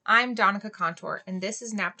I'm Donica Contour, and this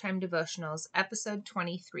is Naptime Devotionals, episode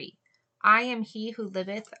 23. I am he who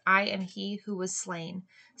liveth, I am he who was slain,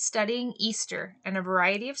 studying Easter and a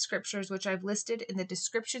variety of scriptures which I've listed in the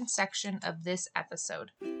description section of this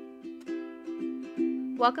episode.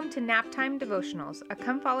 Welcome to Naptime Devotionals, a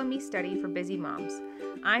come follow me study for busy moms.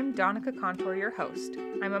 I'm Donica Contour, your host.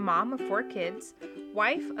 I'm a mom of 4 kids,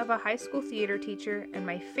 wife of a high school theater teacher, and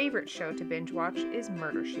my favorite show to binge watch is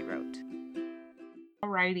Murder, She Wrote.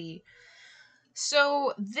 Alrighty,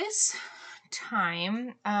 so this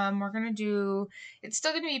time we're going to do, it's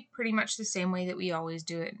still going to be pretty much the same way that we always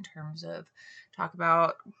do it in terms of talk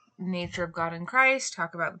about nature of God in Christ,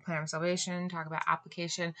 talk about the plan of salvation, talk about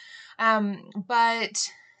application, but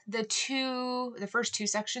the first two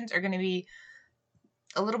sections are going to be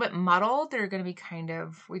a little bit muddled. They're going to be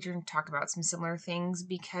we're going to talk about some similar things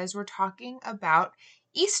because we're talking about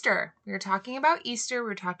Easter. We're talking about Easter.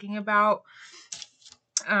 We're talking about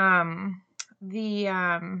the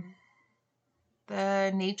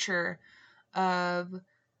nature of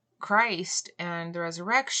Christ and the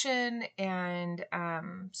resurrection, and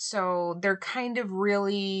so they're kind of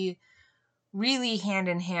really hand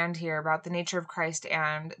in hand here about the nature of Christ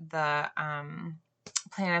and the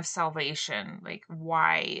plan of salvation, like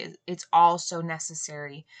why it's all so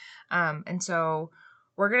necessary. And so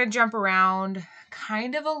we're going to jump around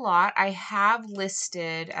kind of a lot. I have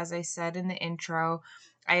listed, as I said in the intro,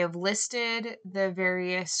 I have listed the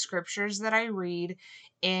various scriptures that I read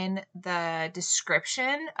in the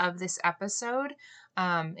description of this episode.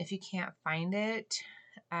 If you can't find it,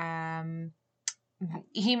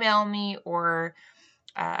 email me or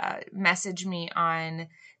message me on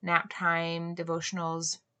Naptime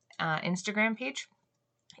Devotionals Instagram page,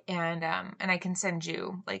 and I can send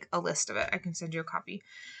you like a list of it. I can send you a copy.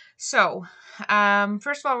 So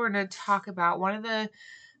first of all, we're going to talk about one of the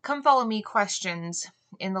come follow me questions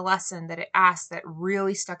in the lesson that it asked that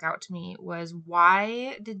really stuck out to me was,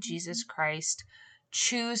 why did Jesus Christ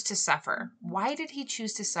choose to suffer? Why did he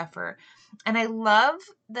choose to suffer? And I love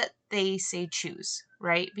that they say choose,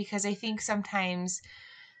 right? Because I think sometimes,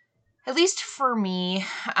 at least for me,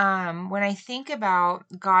 when I think about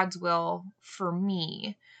God's will for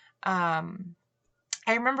me, I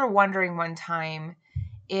remember wondering one time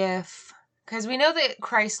because we know that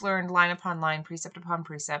Christ learned line upon line, precept upon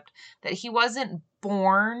precept, that he wasn't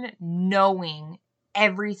born knowing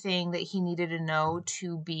everything that he needed to know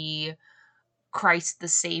to be Christ the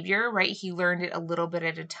Savior, right? He learned it a little bit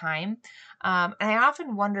at a time. And I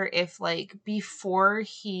often wonder if, like, before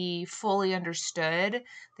he fully understood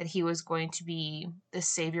that he was going to be the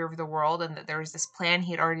Savior of the world and that there was this plan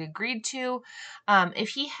he had already agreed to, if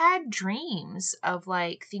he had dreams of,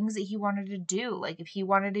 like, things that he wanted to do, like if he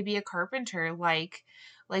wanted to be a carpenter, like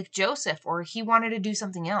Joseph, or he wanted to do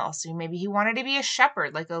something else. Or maybe he wanted to be a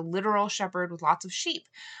shepherd, like a literal shepherd with lots of sheep,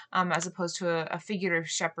 as opposed to a figurative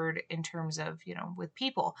shepherd in terms of, with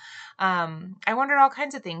people. I wondered all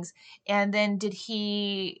kinds of things. And then did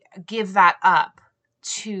he give that up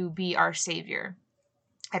to be our Savior?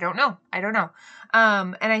 I don't know.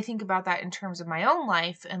 And I think about that in terms of my own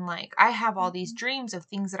life. And like, I have all these dreams of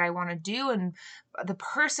things that I want to do and the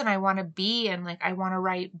person I want to be. And like, I want to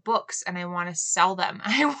write books and I want to sell them.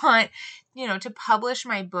 I want, to publish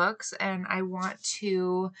my books, and I want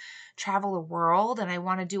to travel the world, and I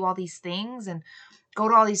want to do all these things and go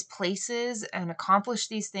to all these places and accomplish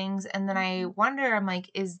these things. And then I wonder, I'm like,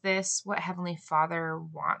 is this what Heavenly Father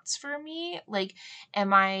wants for me? Like,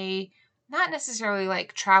 am I not necessarily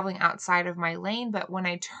like traveling outside of my lane, but when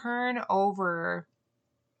I turn over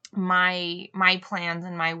my plans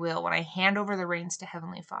and my will, when I hand over the reins to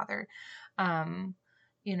Heavenly Father,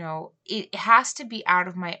 it has to be out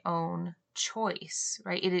of my own choice,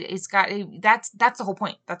 right? That's the whole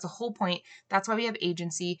point. That's the whole point. That's why we have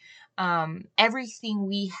agency. Everything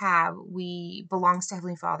we belongs to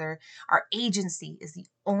Heavenly Father. Our agency is the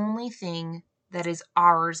only thing that is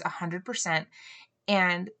ours 100%.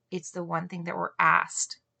 And it's the one thing that we're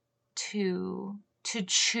asked to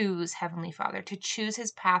choose Heavenly Father, to choose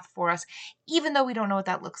his path for us, even though we don't know what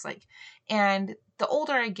that looks like. And the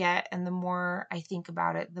older I get and the more I think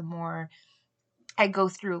about it, the more I go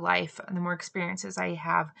through life and the more experiences I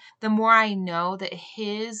have, the more I know that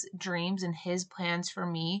his dreams and his plans for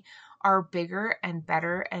me are bigger and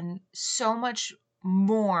better and so much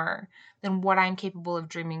more than what I'm capable of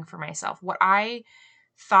dreaming for myself. What I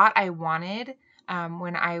thought I wanted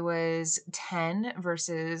when I was 10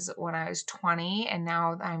 versus when I was 20 and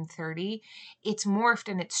now I'm 30, it's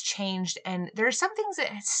morphed and it's changed. And there are some things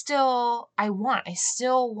that I want. I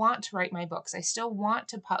still want to write my books. I still want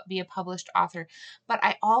to be a published author, but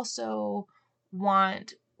I also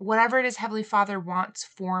want whatever it is Heavenly Father wants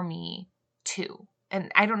for me too.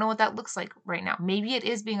 And I don't know what that looks like right now. Maybe it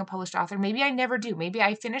is being a published author. Maybe I never do. Maybe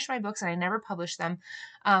I finish my books and I never publish them.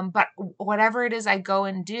 But whatever it is I go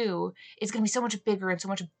and do, it's going to be so much bigger and so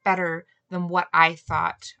much better than what I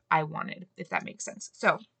thought I wanted, if that makes sense.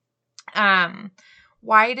 So,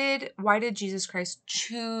 why did Jesus Christ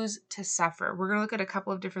choose to suffer? We're going to look at a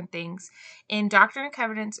couple of different things. In Doctrine and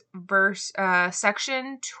Covenants,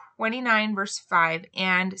 section 29, verse 5,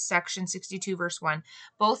 and section 62, verse 1,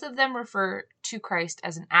 both of them refer to Christ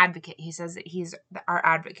as an advocate. He says that he's our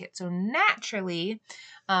advocate. So naturally,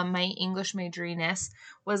 my English majoriness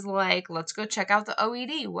was like, let's go check out the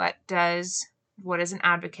OED. What is an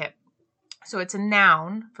advocate? So it's a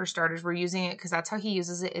noun for starters. We're using it because that's how he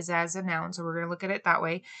uses it, is as a noun. So we're going to look at it that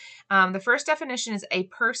way. The first definition is a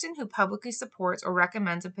person who publicly supports or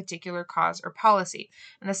recommends a particular cause or policy.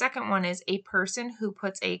 And the second one is a person who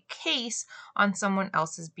puts a case on someone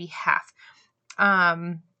else's behalf.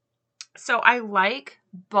 So I like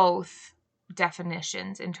both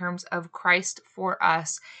definitions in terms of Christ for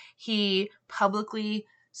us. He publicly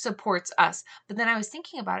supports us. But then I was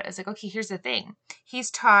thinking about it. I was like, okay, here's the thing. He's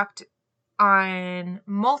talked on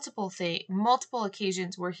multiple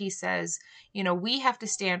occasions where he says, we have to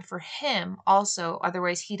stand for him also,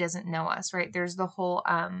 otherwise he doesn't know us, right? There's the whole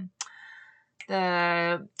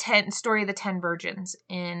the story of the 10 virgins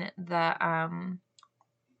in the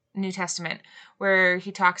New Testament, where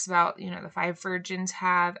he talks about, the 5 virgins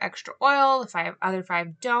have extra oil, the other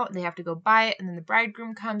 5 don't. They have to go buy it, and then the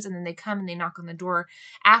bridegroom comes, and then they come and they knock on the door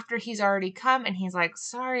after he's already come, and he's like,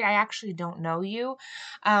 sorry, I actually don't know you,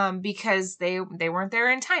 because they weren't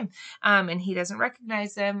there in time, and he doesn't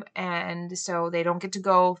recognize them, and so they don't get to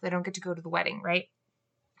go to the wedding, right?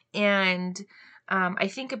 And I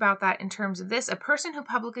think about that in terms of this, a person who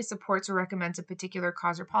publicly supports or recommends a particular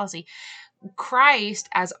cause or policy. Christ,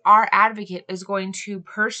 as our advocate, is going to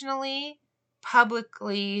personally,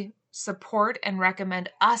 publicly support and recommend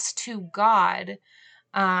us to God,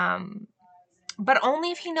 but only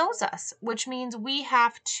if he knows us, which means we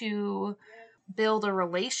have to build a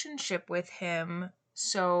relationship with him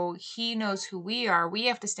so he knows who we are. We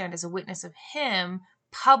have to stand as a witness of him,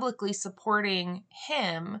 publicly supporting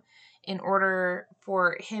him in order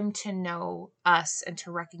for him to know us and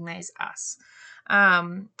to recognize us.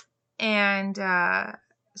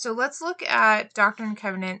 So let's look at Doctrine and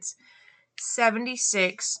Covenants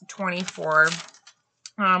 76:24.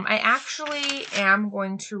 I actually am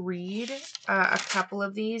going to read a couple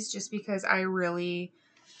of these just because I really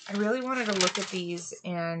wanted to look at these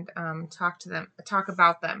and talk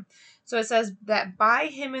about them. So it says that by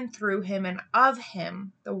him and through him and of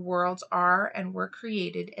him the worlds are and were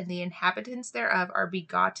created, and the inhabitants thereof are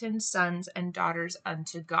begotten sons and daughters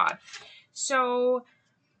unto God. So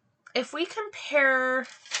if we compare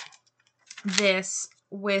this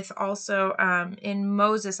with also in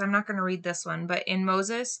Moses, I'm not going to read this one, but in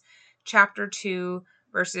Moses chapter 2,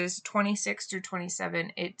 verses 26 through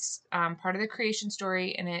 27, it's part of the creation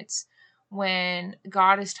story, and it's when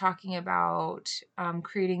God is talking about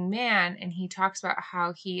creating man, and he talks about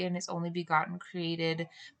how he and his only begotten created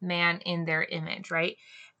man in their image, right?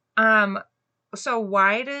 So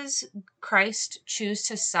why does Christ choose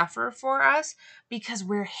to suffer for us? Because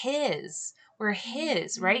we're his. We're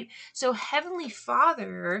his, right? So Heavenly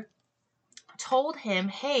Father told him,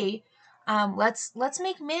 hey, let's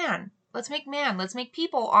make man. Let's make man. Let's make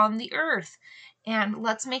people on the earth. And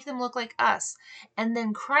let's make them look like us. And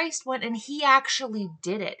then Christ went and he actually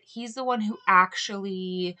did it. He's the one who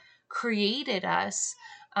actually created us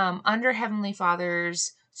under Heavenly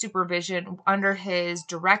Father's supervision, under his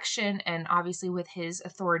direction, and obviously with his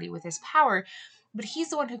authority, with his power. But he's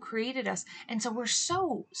the one who created us. And so we're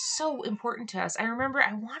so important to us. I remember,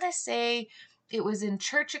 I want to say it was in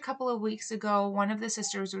church a couple of weeks ago, one of the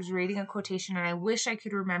sisters was reading a quotation, and I wish I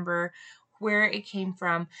could remember where it came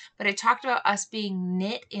from, but it talked about us being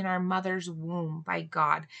knit in our mother's womb by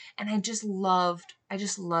God. And I just loved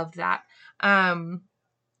that.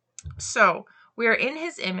 So we are in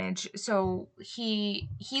his image. So he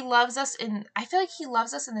loves us, and I feel like he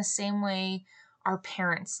loves us in the same way our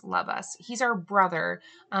parents love us. He's our brother,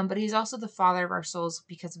 but he's also the father of our souls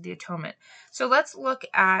because of the atonement. So let's look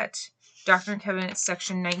at Doctrine and Covenants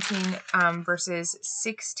section 19, verses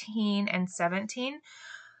 16 and 17.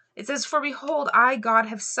 It says, for behold, I, God,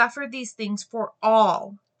 have suffered these things for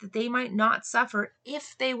all, that they might not suffer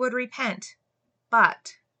if they would repent.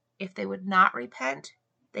 But if they would not repent,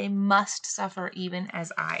 they must suffer even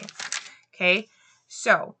as I. Okay,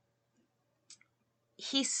 so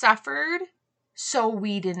he suffered so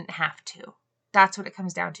we didn't have to. That's what it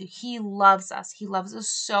comes down to. He loves us. He loves us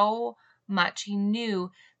so much. He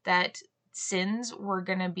knew that sins were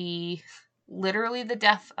going to be literally the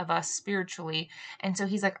death of us spiritually. And so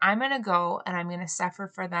he's like, I'm going to go and I'm going to suffer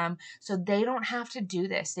for them so they don't have to do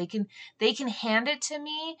this. They can hand it to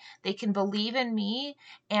me. They can believe in me,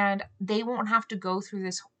 and they won't have to go through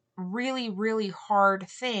this really, really hard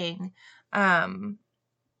thing.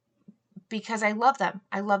 Because I love them.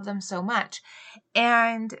 I love them so much.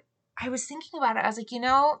 And I was thinking about it. I was like,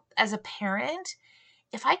 as a parent,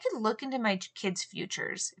 if I could look into my kids'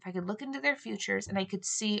 futures, if I could look into their futures and I could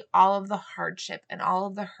see all of the hardship and all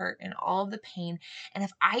of the hurt and all of the pain, and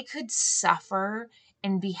if I could suffer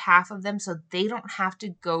in behalf of them so they don't have to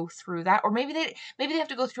go through that, or maybe they have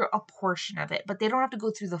to go through a portion of it, but they don't have to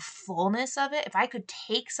go through the fullness of it. If I could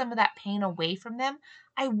take some of that pain away from them,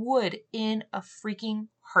 I would in a freaking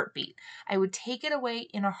heartbeat. I would take it away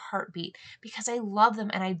in a heartbeat because I love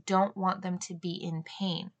them and I don't want them to be in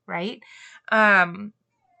pain, right?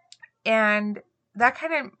 And that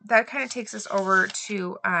kind of takes us over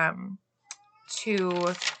to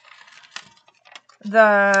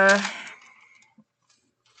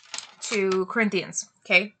Corinthians.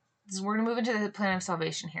 Okay, we're gonna move into the plan of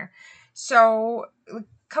salvation here. So,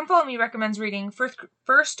 Come Follow Me recommends reading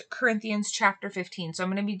First Corinthians chapter 15. So I'm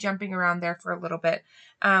going to be jumping around there for a little bit,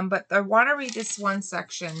 but I want to read this one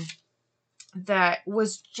section that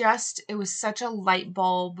was it was such a light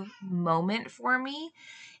bulb moment for me.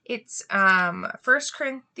 It's 1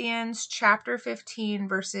 Corinthians chapter 15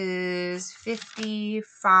 verses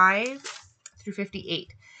 55 through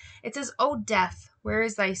 58. It says, "O death, where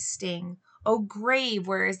is thy sting? O grave,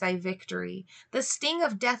 where is thy victory? The sting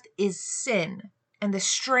of death is sin, and the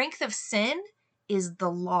strength of sin is the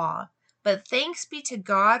law. But thanks be to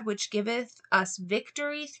God, which giveth us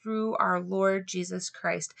victory through our Lord Jesus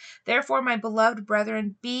Christ. Therefore, my beloved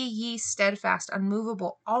brethren, be ye steadfast,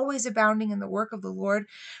 unmovable, always abounding in the work of the Lord,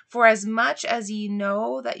 for as much as ye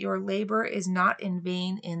know that your labor is not in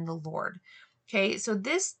vain in the Lord." Okay, so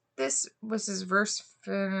this was his verse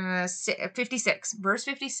 56. Verse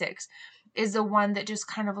 56 is the one that just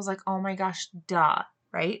kind of was like, oh my gosh, duh,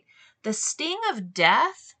 right? The sting of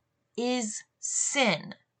death is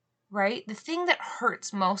sin, right? The thing that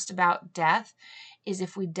hurts most about death is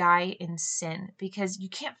if we die in sin, because you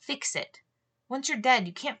can't fix it. Once you're dead,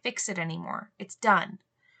 you can't fix it anymore. It's done.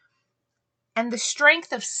 And the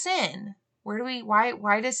strength of sin,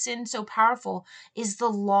 why does sin so powerful, is the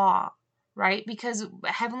law, right? Because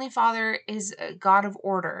Heavenly Father is a God of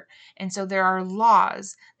order. And so there are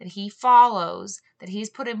laws that he follows, that he's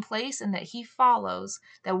put in place and that he follows,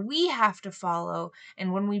 that we have to follow.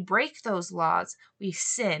 And when we break those laws, we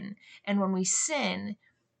sin. And when we sin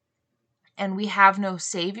and we have no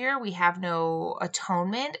savior, we have no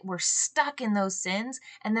atonement, we're stuck in those sins,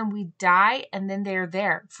 and then we die, and then they're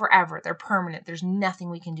there forever. They're permanent. There's nothing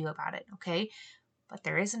we can do about it, okay? But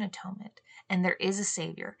there is an atonement, and there is a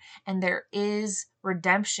savior, and there is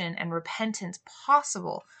redemption and repentance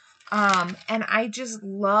possible. And I just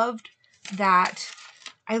loved that.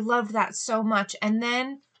 I loved that so much. And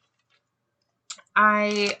then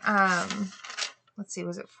let's see,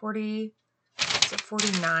 was it 49?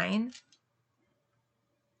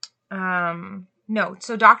 No,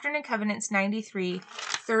 so Doctrine and Covenants 93,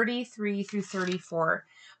 33 through 34.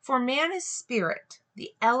 "For man is spirit,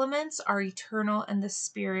 the elements are eternal, and the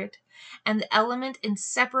spirit and the element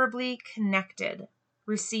inseparably connected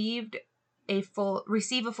receive a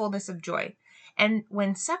fullness of joy. And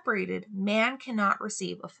when separated, man cannot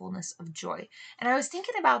receive a fullness of joy." And I was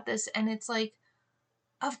thinking about this, and it's like,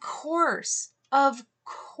 of course,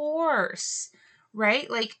 right?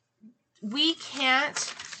 Like, we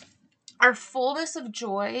can't. Our fullness of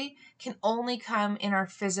joy can only come in our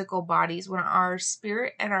physical bodies when our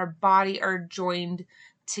spirit and our body are joined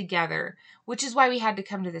together, which is why we had to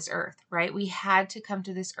come to this earth, right? We had to come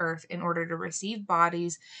to this earth in order to receive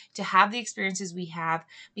bodies, to have the experiences we have,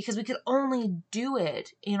 because we could only do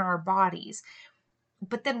it in our bodies.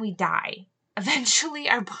 But then we die.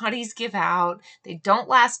 Eventually, our bodies give out. They don't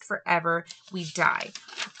last forever. We die.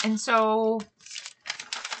 And so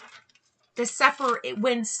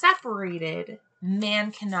when separated,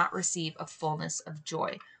 man cannot receive a fullness of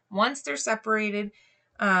joy. Once they're separated,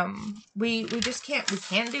 we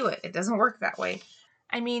can't do it. It doesn't work that way.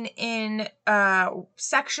 I mean, in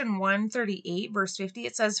section 138, verse 50,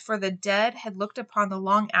 it says, "For the dead had looked upon the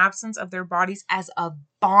long absence of their bodies as a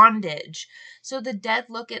bondage." So the dead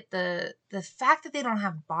look at the fact that they don't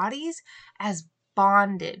have bodies as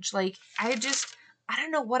bondage. Like, I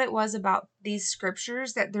don't know what it was about these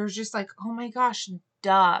scriptures that there's just like, oh my gosh,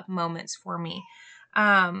 duh moments for me.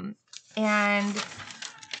 And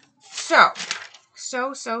so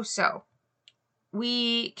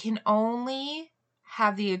we can only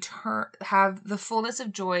have the fullness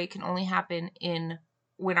of joy can only happen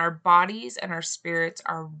when our bodies and our spirits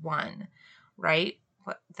are one, right?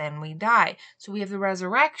 But then we die. So we have the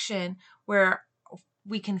resurrection where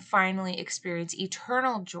we can finally experience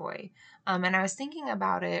eternal joy. And I was thinking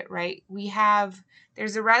about it, right?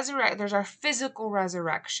 There's our physical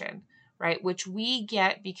resurrection, right? Which we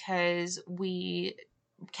get because we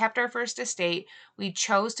kept our first estate. We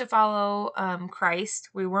chose to follow Christ.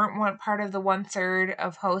 We weren't one part of the 1/3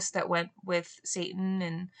 of hosts that went with Satan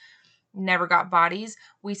and never got bodies.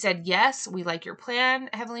 We said, yes, we like your plan,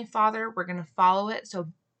 Heavenly Father. We're going to follow it.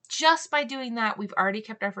 So just by doing that, we've already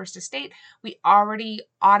kept our first estate. We already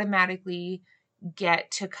automatically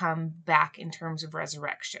get to come back in terms of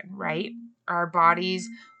resurrection, right? Our bodies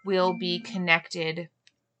will be connected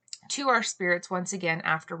to our spirits once again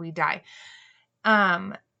after we die.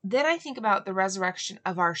 Then I think about the resurrection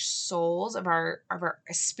of our souls, of our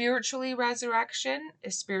spiritual resurrection,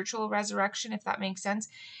 if that makes sense,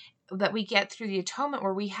 that we get through the atonement,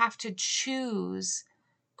 where we have to choose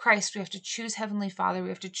Christ. We have to choose Heavenly Father. We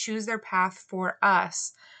have to choose their path for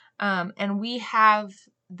us. And we have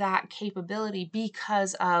that capability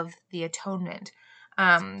because of the atonement.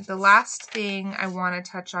 The last thing I want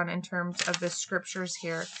to touch on in terms of the scriptures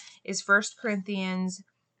here is 1 Corinthians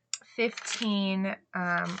 15,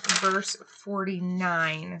 verse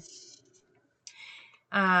 49.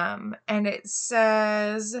 And it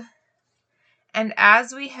says, and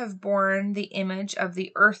as we have borne the image of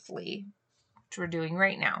the earthly, which we're doing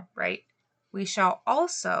right now, right? We shall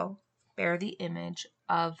also bear the image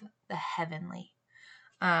of the heavenly,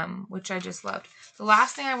 which I just loved. The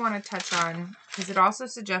last thing I want to touch on, because it also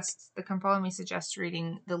suggests, the Come Follow Me suggests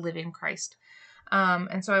reading the Living Christ.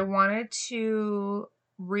 And so I wanted to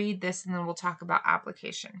read this and then we'll talk about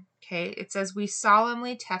application. Okay. It says, we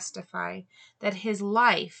solemnly testify that his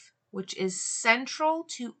life, which is central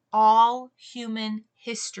to all human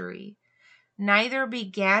history, neither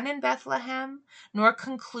began in Bethlehem nor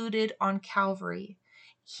concluded on Calvary.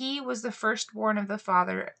 He was the firstborn of the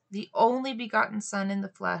Father, the only begotten Son in the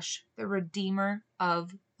flesh, the Redeemer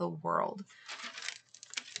of the world.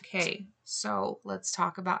 Okay, so let's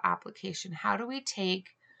talk about application. How do we take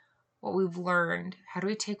what we've learned? How do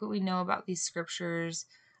we take what we know about these scriptures,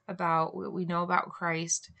 about what we know about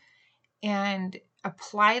Christ, and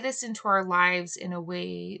apply this into our lives in a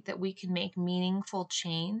way that we can make meaningful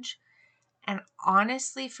change? And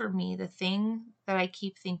honestly, for me, the thing that I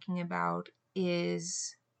keep thinking about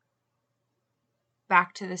is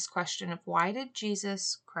back to this question of, why did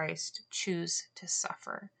Jesus Christ choose to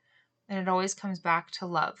suffer? And it always comes back to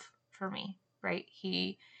love for me, right?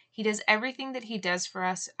 He does everything that he does for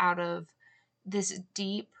us out of this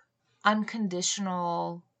deep,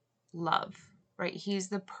 unconditional love, right? He's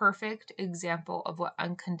the perfect example of what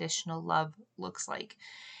unconditional love looks like.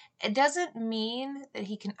 It doesn't mean that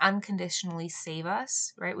he can unconditionally save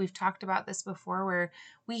us, right? We've talked about this before, where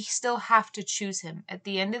we still have to choose him. At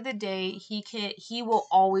the end of the day, he will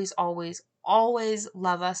always, always, always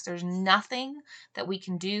love us. There's nothing that we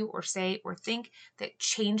can do or say or think that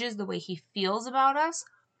changes the way he feels about us.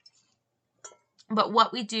 But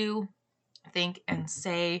what we do, think, and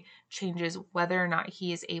say changes whether or not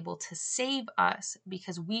he is able to save us,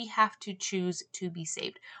 because we have to choose to be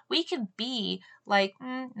saved. We can be like,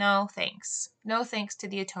 no thanks. No thanks to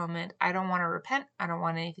the atonement. I don't want to repent. I don't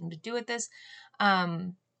want anything to do with this.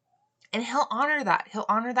 And he'll honor that. He'll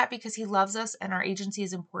honor that because he loves us and our agency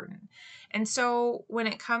is important. And so when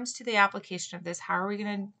it comes to the application of this, how are we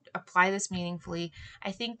going to apply this meaningfully?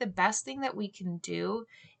 I think the best thing that we can do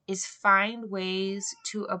is find ways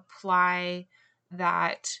to apply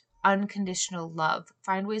that unconditional love.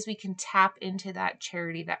 Find ways we can tap into that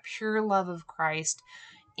charity, that pure love of Christ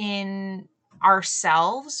in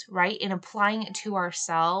ourselves, right? In applying it to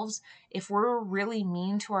ourselves. If we're really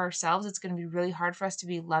mean to ourselves, it's going to be really hard for us to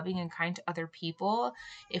be loving and kind to other people.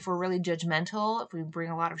 If we're really judgmental, if we bring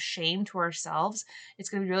a lot of shame to ourselves, it's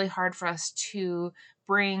going to be really hard for us to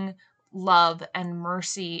bring love and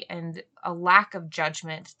mercy and a lack of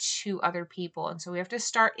judgment to other people. And so we have to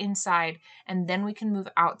start inside, and then we can move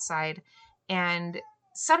outside. And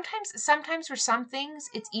sometimes for some things,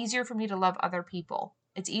 it's easier for me to love other people.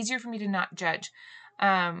 It's easier for me to not judge.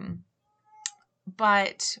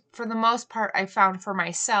 But for the most part, I found for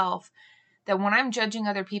myself that when I'm judging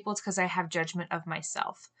other people, it's because I have judgment of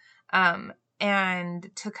myself. And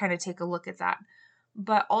to kind of take a look at that.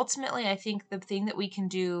 But ultimately, I think the thing that we can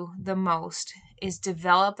do the most is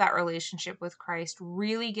develop that relationship with Christ,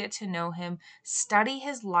 really get to know him, study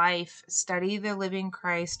his life, study the living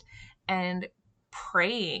Christ, and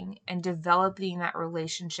praying and developing that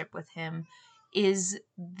relationship with him is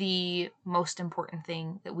the most important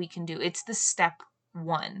thing that we can do. It's the step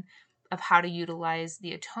one of how to utilize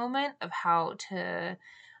the atonement, of how to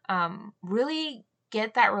really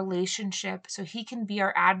get that relationship so he can be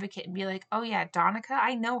our advocate and be like, oh yeah, Donica,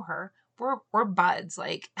 I know her. We're buds.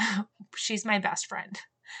 Like, she's my best friend.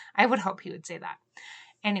 I would hope he would say that.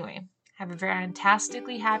 Anyway, have a very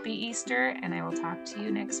fantastically happy Easter, and I will talk to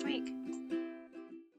you next week.